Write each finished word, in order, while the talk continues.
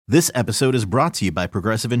This episode is brought to you by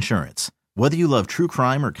Progressive Insurance. Whether you love true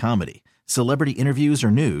crime or comedy, celebrity interviews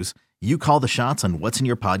or news, you call the shots on what's in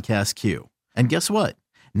your podcast queue. And guess what?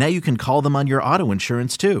 Now you can call them on your auto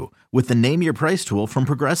insurance too with the Name Your Price tool from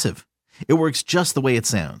Progressive. It works just the way it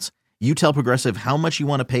sounds. You tell Progressive how much you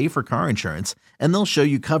want to pay for car insurance, and they'll show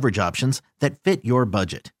you coverage options that fit your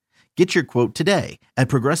budget. Get your quote today at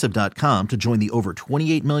Progressive.com to join the over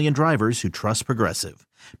 28 million drivers who trust Progressive.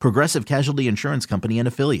 Progressive Casualty Insurance Company and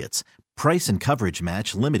Affiliates. Price and coverage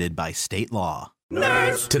match limited by state law.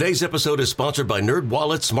 Nerds! Today's episode is sponsored by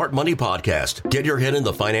NerdWallet's Smart Money Podcast. Get your head in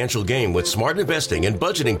the financial game with smart investing and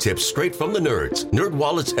budgeting tips straight from the nerds.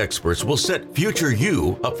 NerdWallet's experts will set future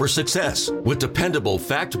you up for success with dependable,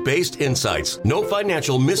 fact-based insights. No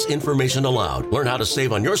financial misinformation allowed. Learn how to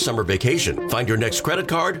save on your summer vacation, find your next credit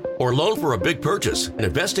card, or loan for a big purchase, and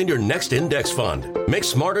invest in your next index fund. Make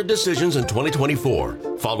smarter decisions in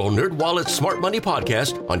 2024. Follow NerdWallet's Smart Money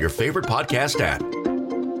Podcast on your favorite podcast app.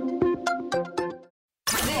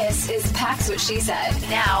 This is Pax What She Said.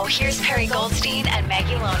 Now, here's Perry Goldstein and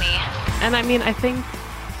Maggie Loney. And I mean, I think,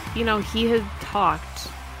 he had talked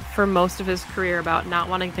for most of his career about not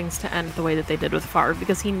wanting things to end the way that they did with Favre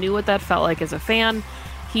because he knew what that felt like as a fan.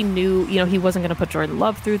 He knew, he wasn't going to put Jordan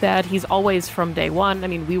Love through that. He's always from day one. I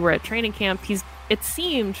mean, we were at training camp. It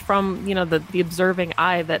seemed from, the observing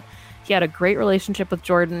eye that he had a great relationship with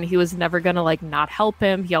Jordan. He was never going to not help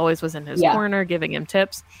him. He always was in his corner, giving him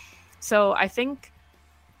tips. So I think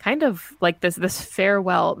kind of like this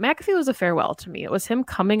farewell. McAfee was a farewell to me. It was him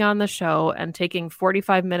coming on the show and taking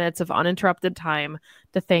 45 minutes of uninterrupted time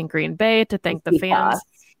to thank Green Bay, to thank the fans,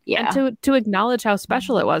 and to acknowledge how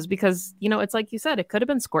special it was because, it's like you said, it could have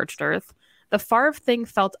been scorched earth. The Favre thing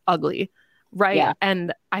felt ugly, right? Yeah.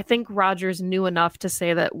 And I think Rodgers knew enough to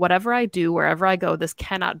say that whatever I do, wherever I go, this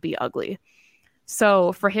cannot be ugly.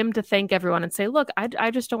 So for him to thank everyone and say, look,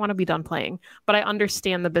 I just don't want to be done playing, but I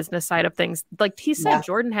understand the business side of things. Like he said,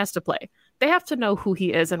 Jordan has to play. They have to know who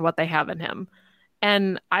he is and what they have in him.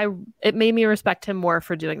 And it made me respect him more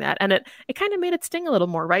for doing that. And it kind of made it sting a little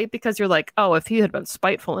more, right? Because you're like, oh, if he had been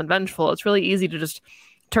spiteful and vengeful, it's really easy to just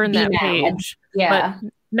turn that page. Yeah.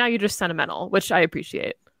 But now you're just sentimental, which I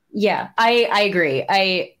appreciate. Yeah, I agree.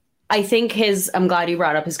 I think I'm glad you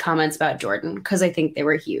brought up his comments about Jordan because I think they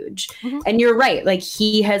were huge. Mm-hmm. And you're right. Like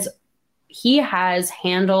he has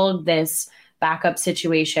handled this backup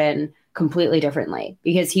situation completely differently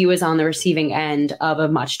because he was on the receiving end of a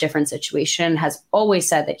much different situation, has always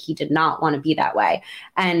said that he did not want to be that way.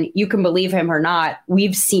 And you can believe him or not.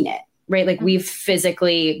 We've seen it, right? Like we've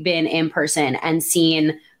physically been in person and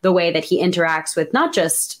seen the way that he interacts with not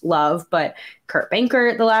just Love, but Kurt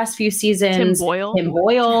Benkert the last few seasons. Tim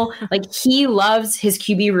Boyle. Like he loves his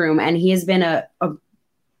QB room and he has been a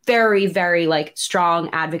very, very strong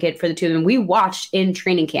advocate for the two of them. We watched in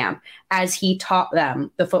training camp as he taught them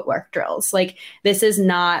the footwork drills. Like this is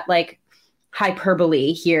not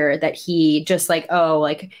hyperbole here that he just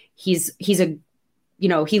he's a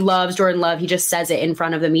he loves Jordan Love. He just says it in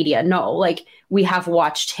front of the media. No, we have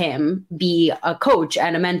watched him be a coach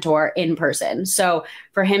and a mentor in person. So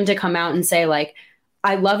for him to come out and say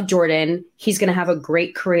I love Jordan. He's going to have a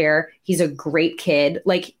great career. He's a great kid.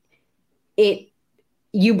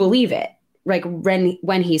 You believe it.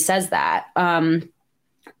 When he says that,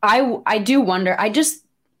 I do wonder. I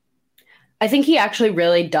think he actually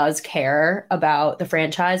really does care about the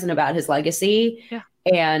franchise and about his legacy. Yeah.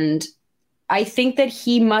 And I think that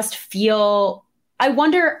he must feel, I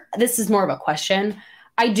wonder, this is more of a question.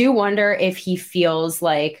 I do wonder if he feels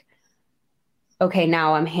okay,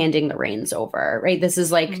 now I'm handing the reins over, right? This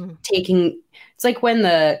is taking, it's like when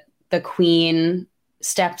the queen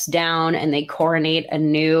steps down and they coronate a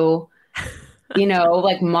new,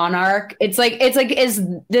 monarch. Is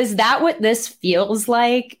that what this feels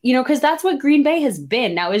like? Because that's what Green Bay has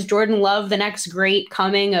been. Now, is Jordan Love the next great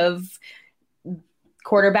coming of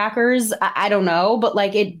quarterbackers? I don't know, but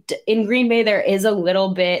in Green Bay there is a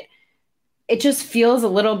little bit, it just feels a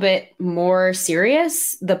little bit more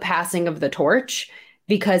serious, the passing of the torch,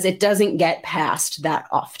 because it doesn't get passed that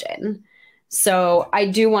often. So I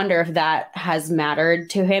do wonder if that has mattered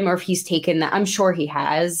to him or if he's taken that. I'm sure he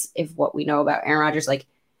has, if what we know about Aaron Rodgers,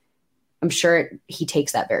 I'm sure he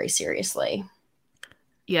takes that very seriously.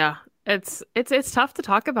 Yeah. It's tough to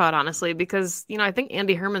talk about, honestly, because, I think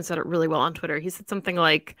Andy Herman said it really well on Twitter. He said something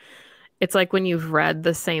like, it's like when you've read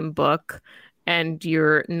the same book and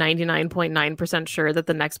you're 99.9% sure that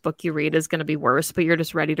the next book you read is going to be worse, but you're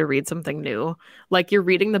just ready to read something new. Like you're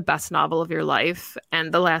reading the best novel of your life.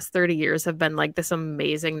 And the last 30 years have been this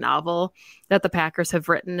amazing novel that the Packers have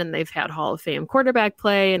written, and they've had Hall of Fame quarterback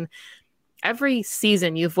play. And every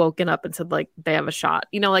season you've woken up and said, like, they have a shot.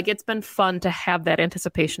 You know, like, it's been fun to have that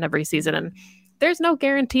anticipation every season. And there's no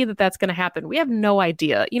guarantee that that's going to happen. We have no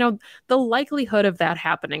idea. You know, the likelihood of that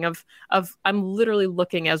happening, of I'm literally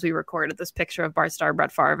looking as we recorded this picture of Bart Starr,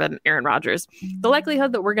 Brett Favre, and Aaron Rodgers. The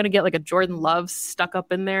likelihood that we're going to get like a Jordan Love stuck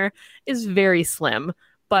up in there is very slim.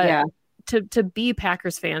 But to be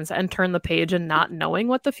Packers fans and turn the page and not knowing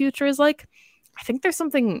what the future is like, I think there's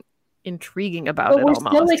something intriguing about it. We're almost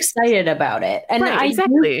still excited about it, and right,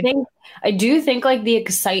 exactly. I do think like the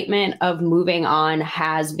excitement of moving on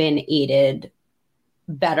has been aided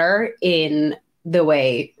better in the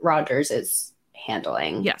way Rodgers is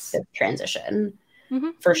handling the transition.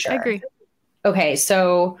 For sure. I agree. Okay,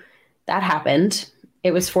 so that happened.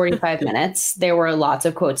 It was 45 minutes. There were lots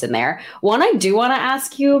of quotes in there. One I do want to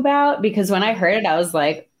ask you about, because when I heard it, I was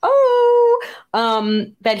like,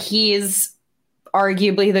 that he's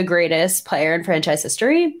arguably the greatest player in franchise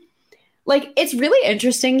history. Like, it's really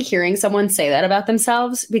interesting hearing someone say that about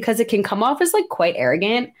themselves, because it can come off as like quite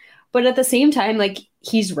arrogant, but at the same time, like,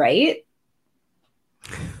 he's right.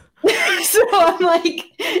 So I'm like,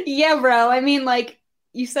 yeah, bro. I mean, like,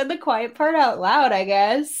 you said the quiet part out loud, I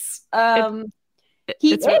guess.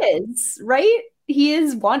 He is, right? He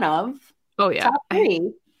is one of. Oh, yeah. Top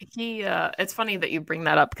three. It's funny that you bring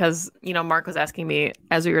that up, because, you know, Mark was asking me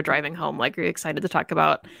as we were driving home, like, are you excited to talk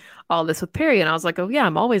about all this with Perry? And I was like, oh, yeah,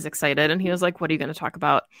 I'm always excited. And he was like, what are you going to talk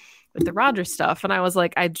about with the Rodgers stuff? And I was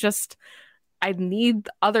like, I need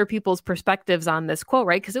other people's perspectives on this quote,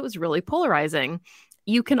 right? Because it was really polarizing.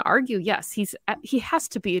 You can argue, yes, he has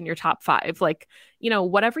to be in your top 5. Like, you know,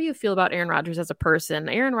 whatever you feel about Aaron Rodgers as a person,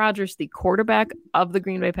 Aaron Rodgers, the quarterback of the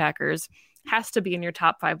Green Bay Packers, has to be in your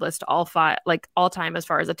top 5 list, all time, as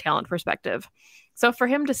far as a talent perspective. So for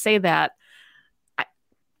him to say that,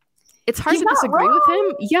 it's hard to disagree with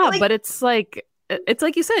him. Yeah, like, but it's like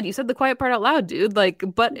you said the quiet part out loud, dude. Like,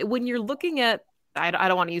 but when you're looking at, I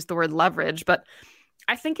don't want to use the word leverage, but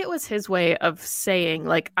I think it was his way of saying,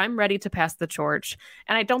 like, I'm ready to pass the torch.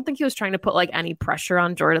 And I don't think he was trying to put like any pressure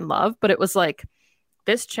on Jordan Love, but it was like,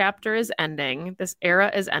 this chapter is ending, this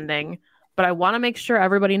era is ending, but I want to make sure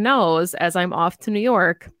everybody knows, as I'm off to New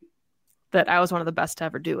York, that I was one of the best to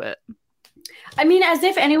ever do it. I mean, as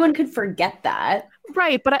if anyone could forget that.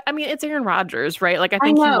 Right. But I mean, it's Aaron Rodgers, right? Like, I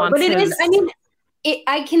think he wants but it is, I mean,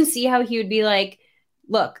 I can see how he would be like,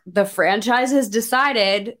 look, the franchise has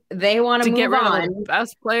decided they want to move get rid on of the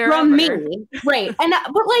best player from ever. Me. Right. And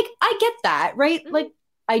but like, I get that, right? Like,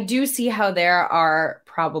 I do see how there are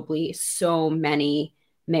probably so many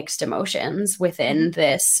mixed emotions within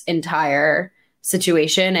this entire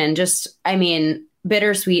situation. And just, I mean,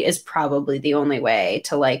 bittersweet is probably the only way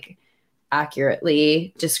to like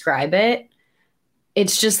accurately describe it.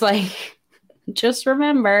 It's just like, just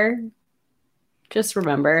remember.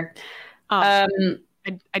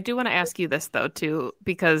 I do want to ask you this, though, too,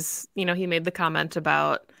 because, you know, he made the comment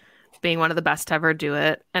about being one of the best to ever do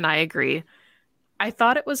it. And I agree. I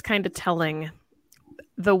thought it was kind of telling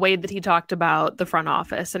the way that he talked about the front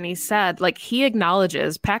office. And he said, like, he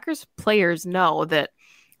acknowledges Packers players know that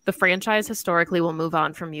the franchise historically will move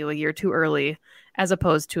on from you a year too early as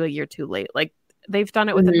opposed to a year too late. Like, they've done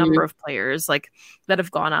it with a number of players like that have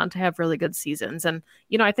gone on to have really good seasons. And,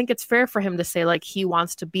 you know, I think it's fair for him to say, like, he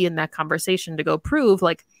wants to be in that conversation to go prove,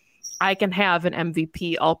 like, I can have an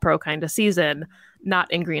MVP all-pro kind of season,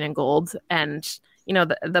 not in green and gold. And, you know,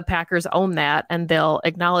 the Packers own that, and they'll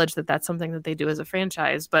acknowledge that that's something that they do as a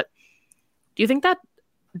franchise. But do you think that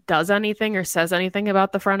does anything or says anything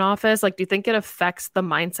about the front office? Like, do you think it affects the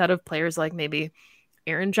mindset of players like maybe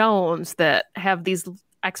Aaron Jones that have these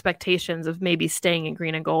expectations of maybe staying in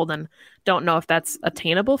green and gold and don't know if that's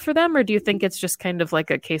attainable for them? Or do you think it's just kind of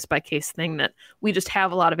like a case-by-case thing that we just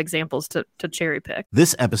have a lot of examples to cherry pick?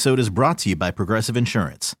 This episode is brought to you by Progressive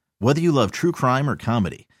Insurance. Whether you love true crime or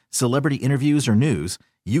comedy, celebrity interviews or news,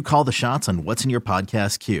 you call the shots on what's in your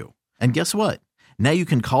podcast queue. And guess what? Now you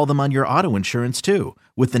can call them on your auto insurance too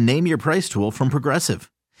with the Name Your Price tool from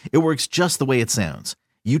Progressive. It works just the way it sounds.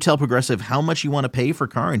 You tell Progressive how much you want to pay for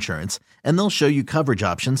car insurance, and they'll show you coverage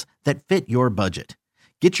options that fit your budget.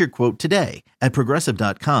 Get your quote today at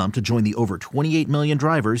Progressive.com to join the over 28 million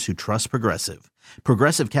drivers who trust Progressive.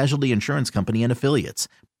 Progressive Casualty Insurance Company and Affiliates.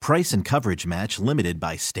 Price and coverage match limited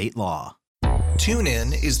by state law.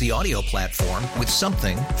 TuneIn is the audio platform with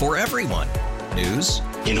something for everyone. News.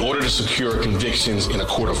 In order to secure convictions in a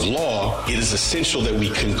court of law, it is essential that we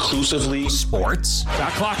conclusively. Sports.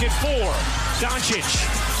 Got clock at 4.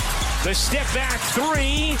 Doncic. The step back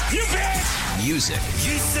 3. You bet. Music.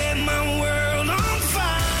 You set my world on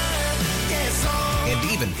fire. Yes,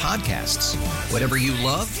 and even podcasts. Whatever you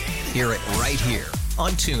love, hear it right here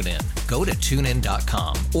on TuneIn. Go to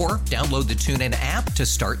TuneIn.com or download the TuneIn app to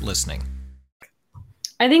start listening.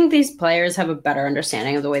 I think these players have a better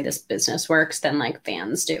understanding of the way this business works than like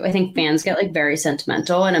fans do. I think fans get like very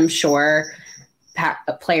sentimental, and I'm sure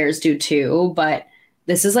players do too, but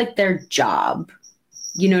this is like their job.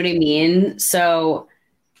 You know what I mean? So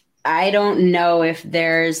I don't know if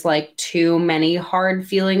there's like too many hard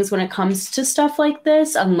feelings when it comes to stuff like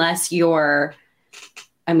this, unless you're,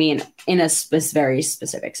 in a very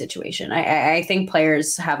specific situation. I think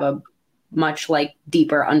players have a much like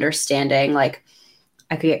deeper understanding. Like,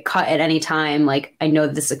 I could get cut at any time. Like, I know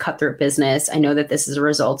that this is a cutthroat business. I know that this is a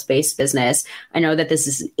results-based business. I know that this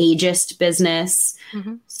is an ageist business.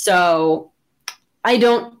 Mm-hmm. So I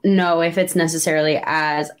don't know if it's necessarily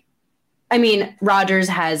Rodgers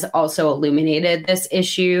has also illuminated this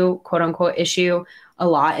issue, quote unquote issue, a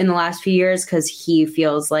lot in the last few years, because he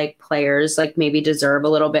feels like players like maybe deserve a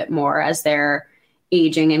little bit more as they're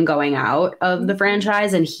aging and going out of the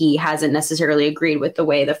franchise. And he hasn't necessarily agreed with the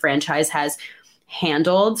way the franchise has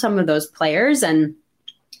handled some of those players. And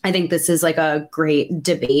I think this is like a great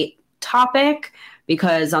debate topic,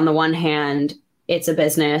 because on the one hand, it's a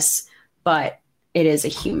business, but it is a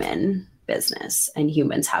human business, and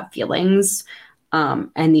humans have feelings.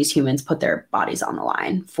 And these humans put their bodies on the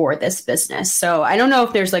line for this business. So I don't know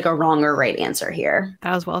if there's like a wrong or right answer here.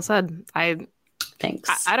 That was well said.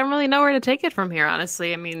 Thanks. I don't really know where to take it from here,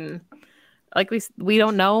 honestly. Like we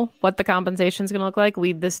don't know what the compensation is going to look like.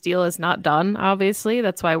 This deal is not done, obviously.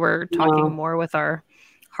 That's why we're talking more with our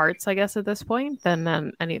hearts, I guess, at this point,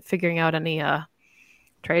 than figuring out any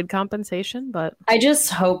trade compensation. But I just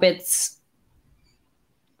hope it's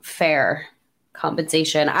fair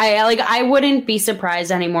compensation. I wouldn't be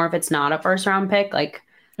surprised anymore if it's not a first round pick. Like,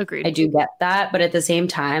 agreed. I do get that, but at the same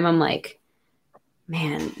time, I'm like,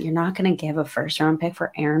 man, you're not going to give a first round pick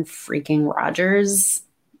for Aaron freaking Rodgers.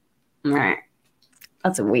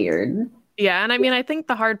 That's weird. Yeah, and I think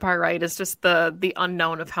the hard part, right, is just the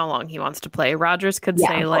unknown of how long he wants to play. Rodgers could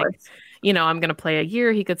say, like, I'm going to play a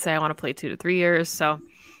year. He could say, I want to play 2 to 3 years. So,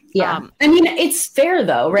 yeah. It's fair,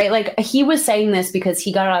 though, right? Like, he was saying this because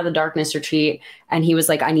he got out of the darkness retreat, and he was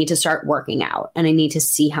like, I need to start working out, and I need to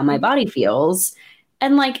see how my body feels.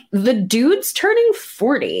 And, like, the dude's turning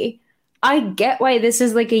 40. I get why this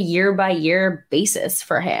is like a year by year basis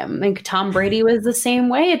for him. Like, Tom Brady was the same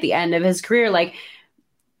way at the end of his career. Like,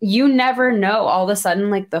 you never know, all of a sudden,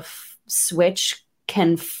 like, the switch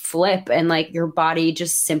can flip, and like your body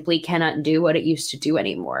just simply cannot do what it used to do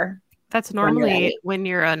anymor. That's normally when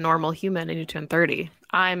you're a normal human and you turn 30.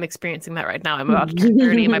 I'm experiencing that right now. I'm about to turn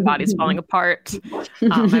 30 and my body's falling apart.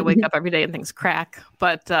 I wake up every day and things crack.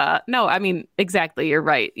 But no, exactly. You're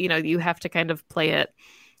right. You have to kind of play it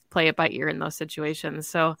by ear in those situations.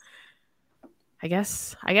 So I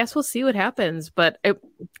guess we'll see what happens. But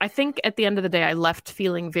I think at the end of the day, I left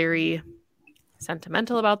feeling very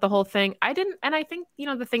sentimental about the whole thing. I didn't, and I think,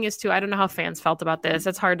 the thing is too, I don't know how fans felt about this.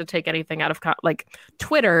 It's hard to take anything out of, like,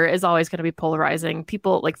 Twitter is always going to be polarizing.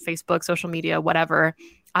 People like Facebook, social media, whatever,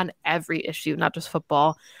 on every issue, not just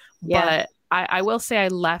football. Yeah. But I will say I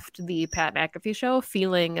left the Pat McAfee show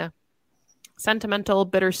feeling sentimental,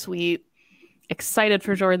 bittersweet, excited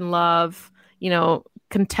for Jordan Love,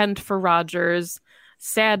 content for Rodgers,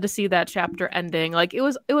 sad to see that chapter ending. Like, it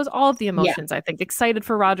was all of the emotions. Yeah. I think excited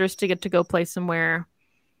for Rodgers to get to go play somewhere.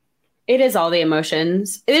 It is all the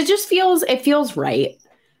emotions. It feels right.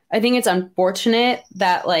 I think it's unfortunate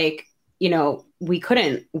that, like, we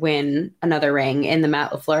couldn't win another ring in the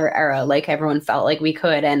Matt LaFleur era like everyone felt like we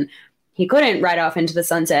could, and he couldn't ride off into the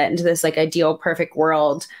sunset into this like ideal perfect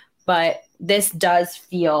world. But this does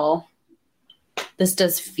feel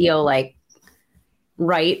like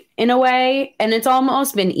right in a way, and it's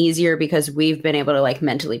almost been easier because we've been able to like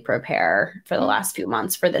mentally prepare for the last few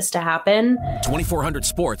months for this to happen. 2400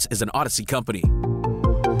 Sports is an Odyssey company.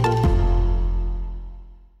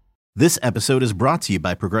 This episode is brought to you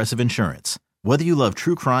by Progressive Insurance. Whether you love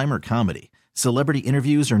true crime or comedy, celebrity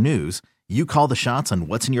interviews or news, you call the shots on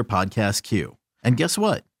what's in your podcast queue. And guess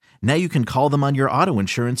what? Now you can call them on your auto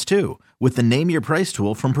insurance too, with the Name Your Price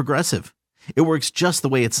tool from Progressive. It works just the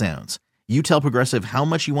way it sounds. You tell Progressive how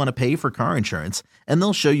much you want to pay for car insurance, and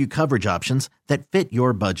they'll show you coverage options that fit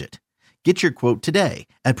your budget. Get your quote today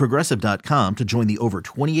at Progressive.com to join the over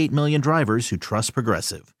 28 million drivers who trust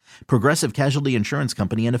Progressive. Progressive Casualty Insurance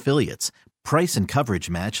Company and Affiliates. Price and coverage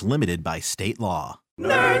match limited by state law.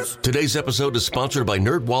 Nerds! Today's episode is sponsored by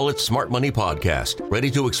NerdWallet's Smart Money Podcast. Ready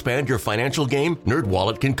to expand your financial game?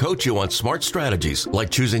 NerdWallet can coach you on smart strategies like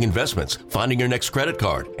choosing investments, finding your next credit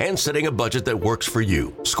card, and setting a budget that works for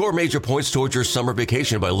you. Score major points towards your summer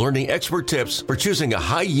vacation by learning expert tips for choosing a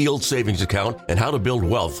high-yield savings account and how to build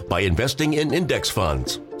wealth by investing in index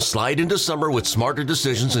funds. Slide into summer with smarter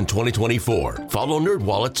decisions in 2024. Follow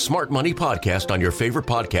NerdWallet's Smart Money Podcast on your favorite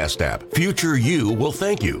podcast app. Future you will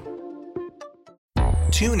thank you.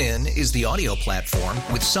 TuneIn is the audio platform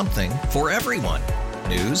with something for everyone.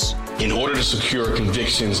 News. In order to secure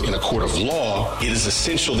convictions in a court of law, it is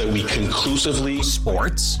essential that we conclusively.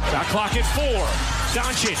 Sports. Shot clock at 4.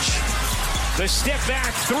 Doncic. The step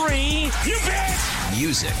back 3. You bet.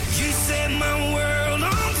 Music. You set my world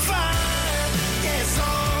on fire. Yes,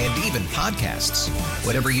 and even podcasts.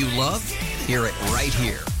 Whatever you love, hear it right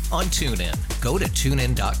here on TuneIn. Go to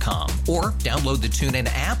TuneIn.com or download the TuneIn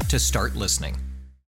app to start listening.